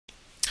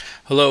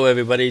Hello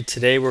everybody,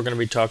 today we're going to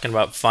be talking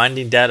about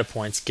finding data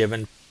points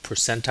given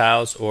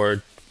percentiles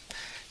or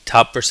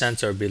top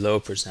percents or below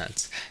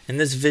percents. In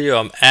this video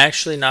I'm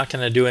actually not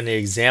going to do any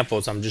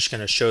examples, I'm just going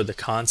to show the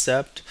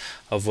concept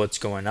of what's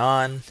going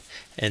on,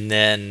 and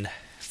then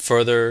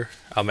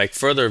I'll make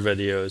further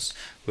videos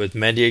with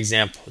many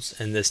examples,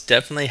 and this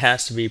definitely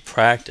has to be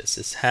practiced.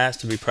 This has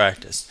to be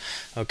practiced.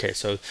 Okay,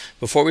 so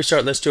before we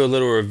start, let's do a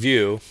little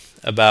review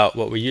about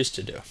what we used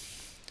to do.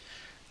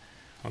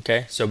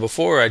 Okay, so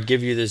before I'd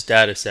give you this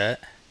data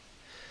set.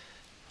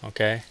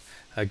 Okay,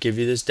 I'd give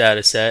you this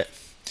data set,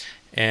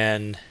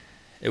 and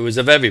it was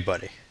of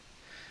everybody.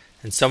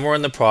 And somewhere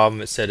in the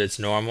problem it said it's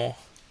normal,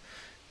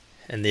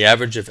 and the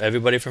average of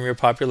everybody from your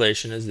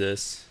population is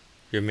this,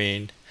 your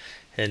mean,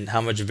 and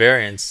how much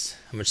variance,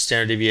 how much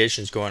standard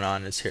deviation is going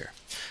on is here.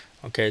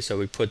 Okay, so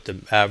we put the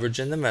average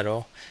in the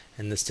middle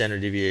and the standard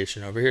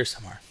deviation over here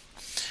somewhere.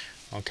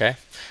 Okay,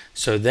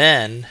 so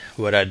then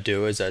what I'd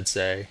do is I'd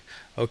say,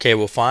 okay,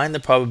 we'll find the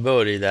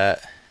probability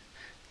that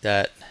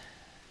an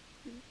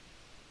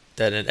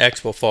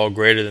x will fall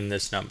greater than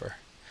this number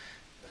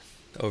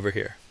over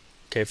here.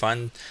 Okay,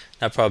 find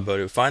not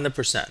probability, find the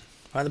percent.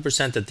 Find the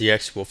percent that the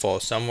x will fall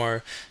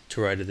somewhere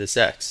to right of this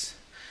x.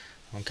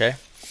 Okay,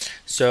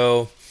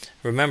 so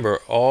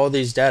remember all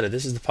these data,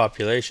 this is the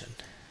population.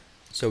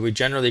 So we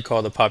generally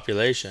call the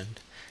population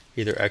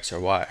either x or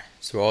y.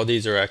 So all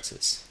these are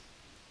x's.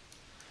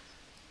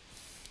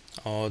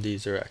 All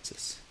these are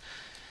x's.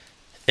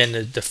 And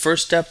the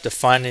first step to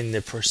finding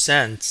the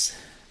percents,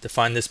 to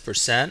find this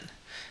percent,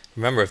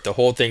 remember if the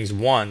whole thing's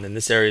 1, then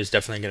this area is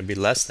definitely going to be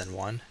less than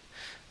 1.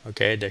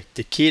 Okay,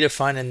 the key to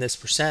finding this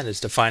percent is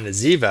to find a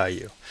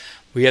z-value.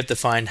 We have to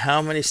find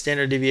how many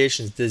standard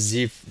deviations this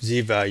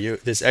z-value,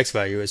 this x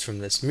value is from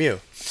this mu.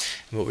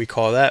 And what we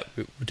call that,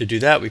 to do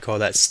that, we call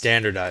that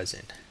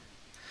standardizing.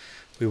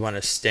 We want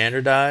to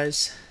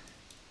standardize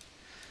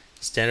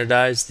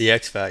the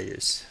x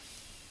values.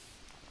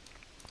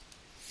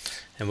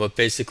 And what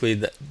basically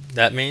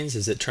that means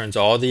is it turns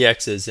all the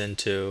x's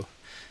into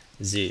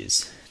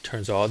z's.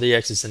 Turns all the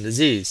x's into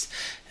z's.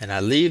 And I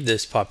leave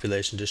this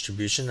population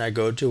distribution and I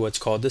go to what's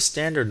called the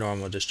standard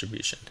normal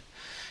distribution.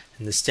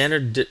 And the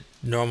standard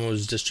normal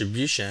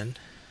distribution,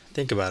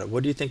 think about it,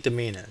 what do you think the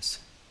mean is?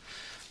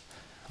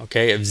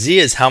 Okay, if z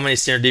is how many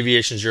standard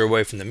deviations you're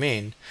away from the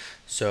mean,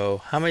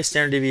 so how many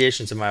standard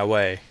deviations am I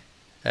away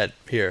at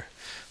here?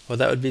 Well,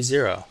 that would be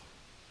 0.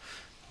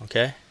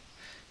 Okay?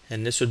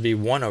 And this would be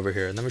 1 over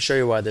here. And let me show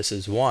you why this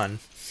is 1.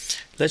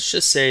 Let's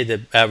just say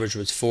the average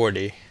was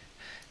 40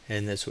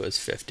 and this was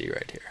 50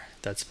 right here.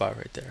 That spot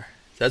right there.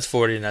 That's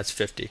 40 and that's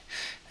 50.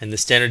 And the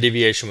standard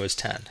deviation was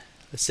 10.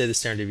 Let's say the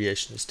standard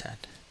deviation is 10.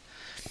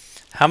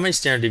 How many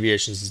standard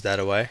deviations is that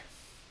away?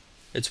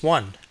 It's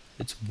 1.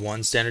 It's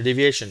 1 standard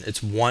deviation. It's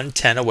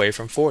 1/10 away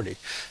from 40.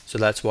 So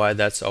that's why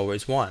that's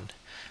always 1.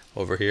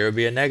 Over here it would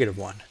be a negative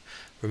 1.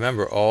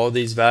 Remember, all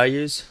these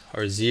values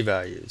are z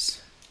values.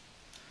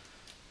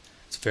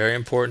 It's very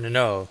important to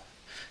know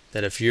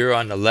that if you're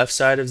on the left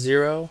side of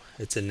 0,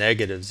 it's a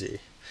negative z.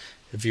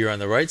 If you're on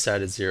the right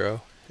side of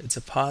 0, it's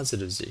a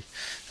positive z.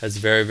 That's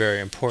very, very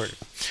important.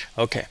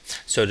 Okay,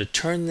 so to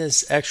turn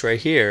this x right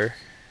here,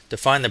 to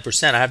find the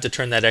percent, I have to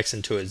turn that x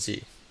into a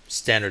z.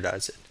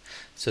 Standardize it.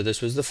 So this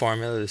was the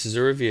formula. This is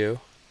a review.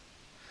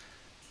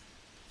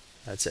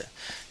 That's it.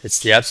 It's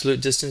the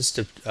absolute distance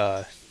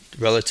to,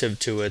 relative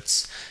to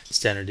its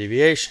standard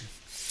deviation.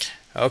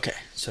 Okay,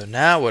 so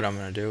now what I'm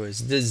going to do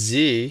is this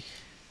z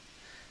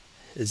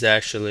is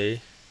actually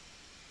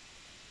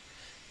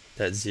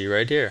that z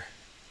right here.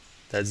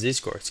 That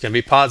z-score. It's going to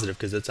be positive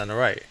because it's on the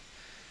right.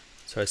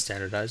 So I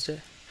standardized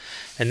it.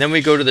 And then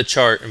we go to the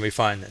chart and we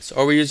find this.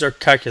 Or we use our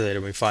calculator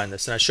and we find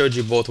this. And I showed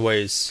you both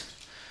ways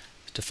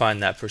to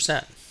find that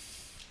percent.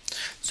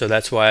 So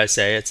that's why I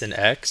say it's an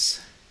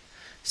x,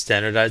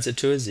 standardize it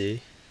to a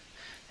z,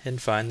 and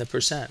find the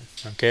percent.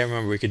 Okay,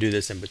 remember we could do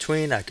this in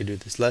between, I could do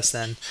this less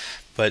than,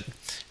 but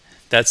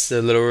that's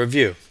the little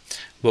review.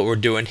 What we're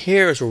doing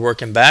here is we're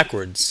working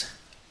backwards.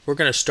 We're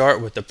going to start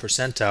with the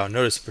percentile.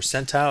 Notice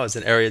percentile is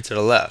an area to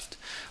the left,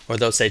 or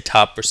they'll say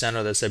top percent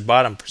or they'll say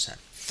bottom percent.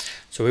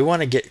 So we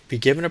want to be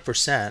given a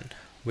percent,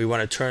 we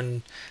want to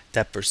turn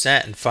that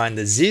percent and find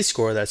the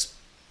z-score that's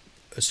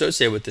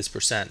associated with this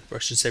percent, or I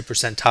should say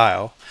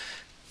percentile,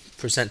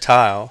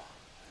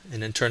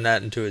 and then turn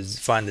that into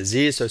find the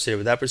z associated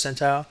with that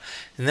percentile.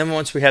 And then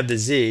once we have the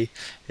z,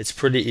 it's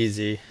pretty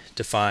easy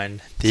to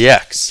find the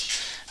x.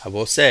 I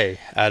will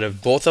say, out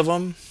of both of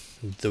them,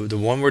 the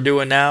one we're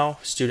doing now,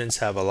 students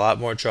have a lot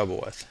more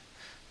trouble with.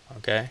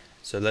 Okay,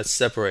 so let's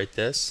separate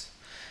this.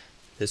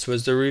 This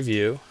was the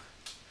review.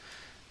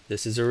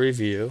 This is a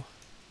review.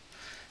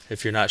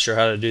 If you're not sure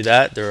how to do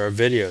that, there are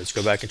videos.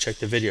 Go back and check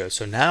the videos.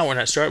 So now we're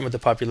not starting with the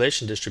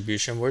population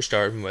distribution. We're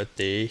starting with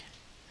the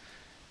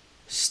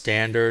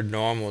standard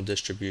normal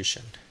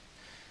distribution.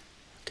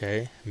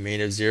 Okay,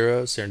 mean of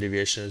 0, standard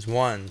deviation is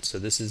 1. So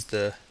this is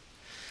the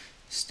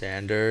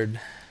standard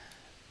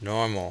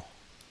normal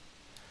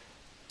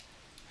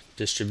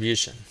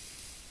distribution.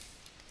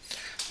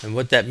 And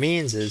what that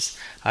means is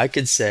I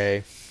could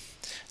say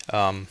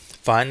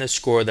find the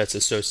score that's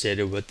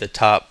associated with the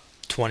top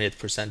 20th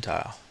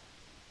percentile.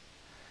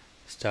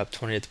 It's top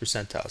 20th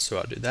percentile. So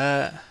I'll do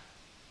that.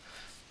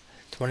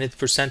 20th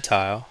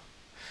percentile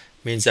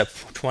means that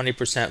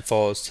 20%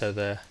 falls to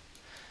the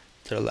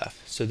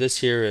left. So this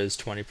here is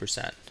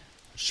 20%.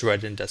 Just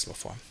write it in decimal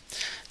form.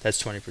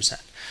 That's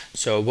 20%.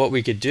 So what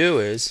we could do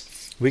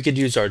is we could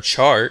use our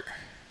chart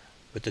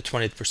with the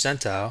 20th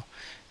percentile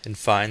and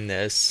find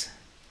this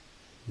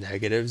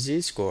negative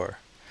z-score.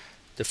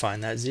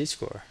 Define that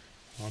z-score.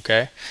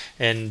 Okay,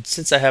 and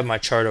since I have my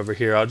chart over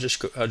here, I'll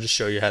just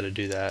show you how to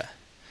do that.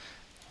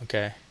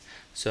 Okay,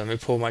 so let me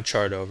pull my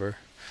chart over.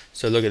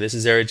 So look at this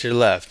is area to the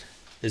left.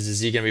 Is the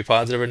z going to be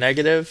positive or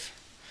negative?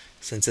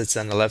 Since it's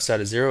on the left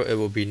side of 0, it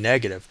will be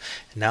negative.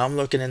 And now I'm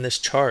looking in this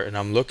chart and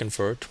I'm looking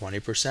for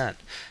 20%.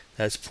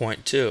 That's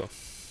 0.2.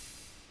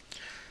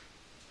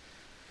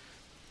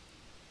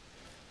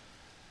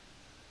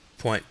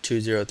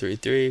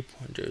 0.2033,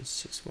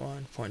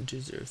 0.061,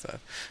 0.205.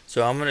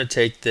 So I'm going to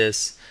take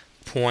this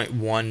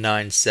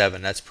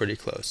 0.197. That's pretty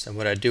close. And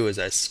what I do is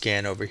I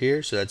scan over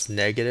here. So that's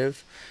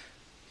negative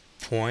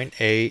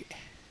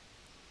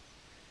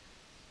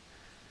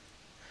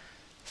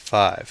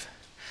 0.85.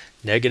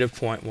 Negative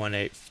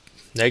 0.18.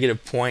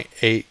 Negative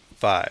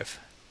 0.85.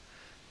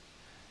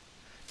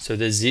 So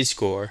the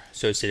z-score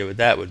associated with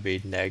that would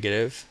be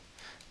negative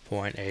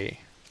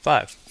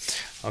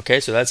 0.85. Okay,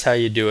 so that's how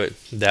you do it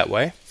that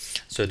way.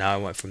 So now I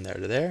went from there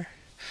to there.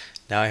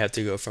 Now I have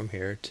to go from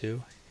here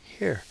to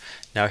here.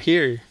 Now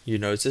here, you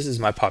notice this is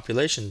my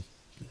population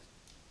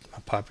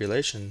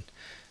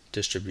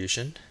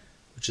distribution,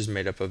 which is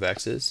made up of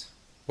x's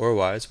or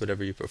y's,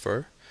 whatever you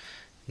prefer.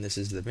 And this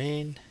is the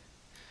mean.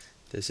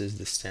 This is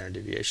the standard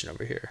deviation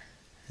over here.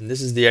 And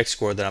this is the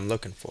x-score that I'm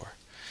looking for.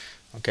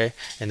 Okay,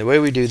 and the way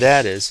we do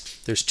that is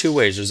there's two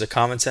ways. There's a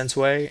common sense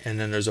way and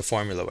then there's a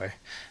formula way.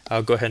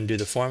 I'll go ahead and do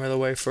the formula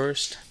way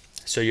first.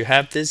 So you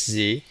have this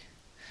z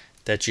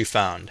that you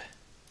found.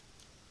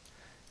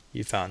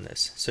 You found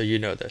this, so you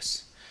know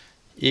this.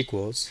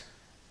 Equals,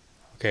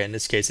 okay, in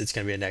this case it's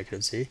going to be a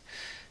negative z.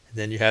 And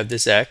then you have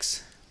this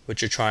x,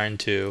 which you're trying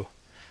to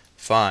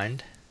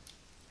find,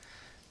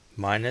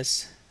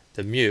 minus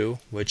the mu,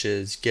 which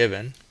is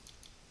given,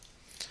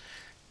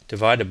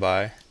 divided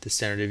by the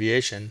standard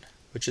deviation,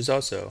 which is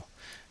also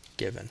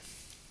given.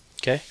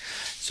 Okay,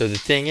 so the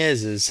thing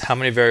is how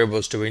many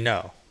variables do we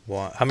know?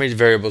 How many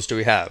variables do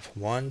we have?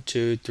 1,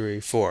 2, 3,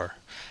 4.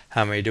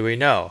 How many do we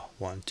know?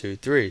 1, 2,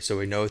 3. So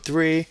we know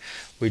 3.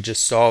 We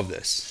just solve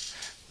this.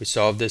 We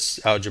solve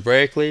this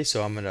algebraically.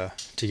 So I'm going to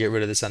get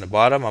rid of this on the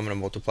bottom, I'm going to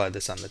multiply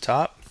this on the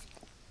top,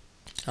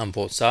 on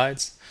both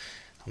sides.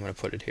 I'm going to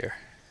put it here.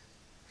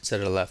 Instead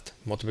of the left,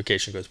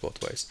 multiplication goes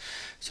both ways.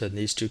 So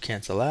these two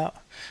cancel out.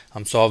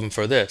 I'm solving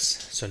for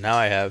this. So now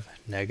I have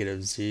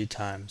negative z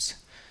times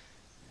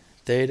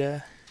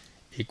theta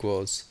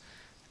equals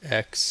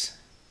x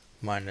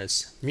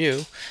minus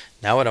mu.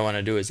 Now what I want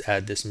to do is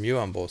add this mu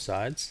on both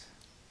sides.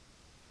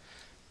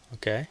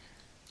 Okay,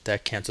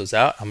 that cancels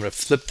out. I'm going to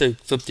flip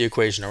the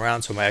equation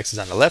around so my x is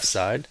on the left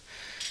side.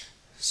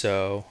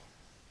 So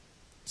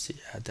let's see,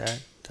 add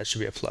that. That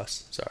should be a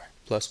plus. Sorry,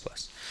 plus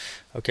plus.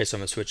 Okay, so I'm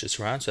going to switch this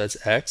around. So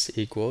that's x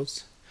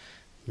equals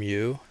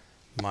mu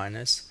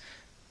minus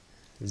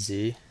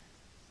z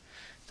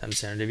times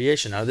standard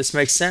deviation. Now this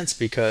makes sense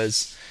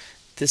because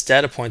this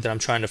data point that I'm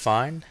trying to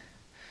find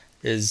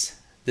is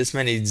this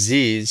many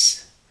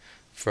z's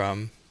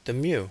from the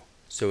mu.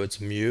 So it's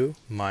mu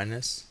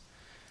minus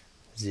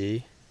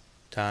z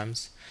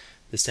times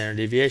the standard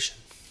deviation.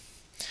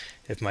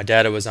 If my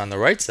data was on the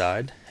right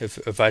side,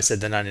 if I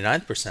said the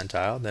 99th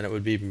percentile, then it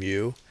would be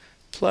mu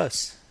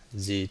plus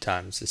z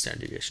times the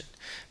standard deviation.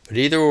 But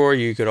either or,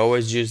 you could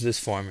always use this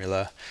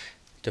formula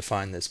to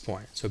find this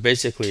point. So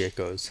basically it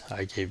goes,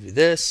 I gave you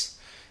this,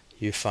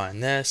 you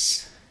find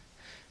this,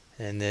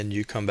 and then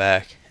you come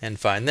back and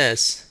find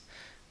this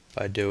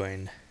by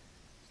doing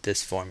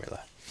this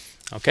formula.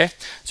 Okay,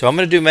 so I'm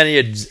going to do many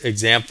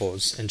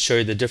examples and show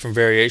you the different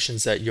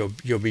variations that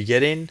you'll be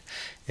getting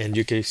and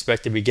you can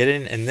expect to be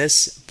getting. And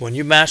this, when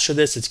you master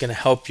this, it's going to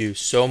help you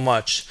so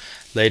much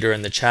later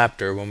in the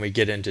chapter when we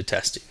get into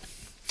testing.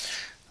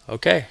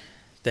 Okay,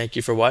 thank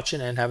you for watching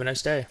and have a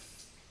nice day.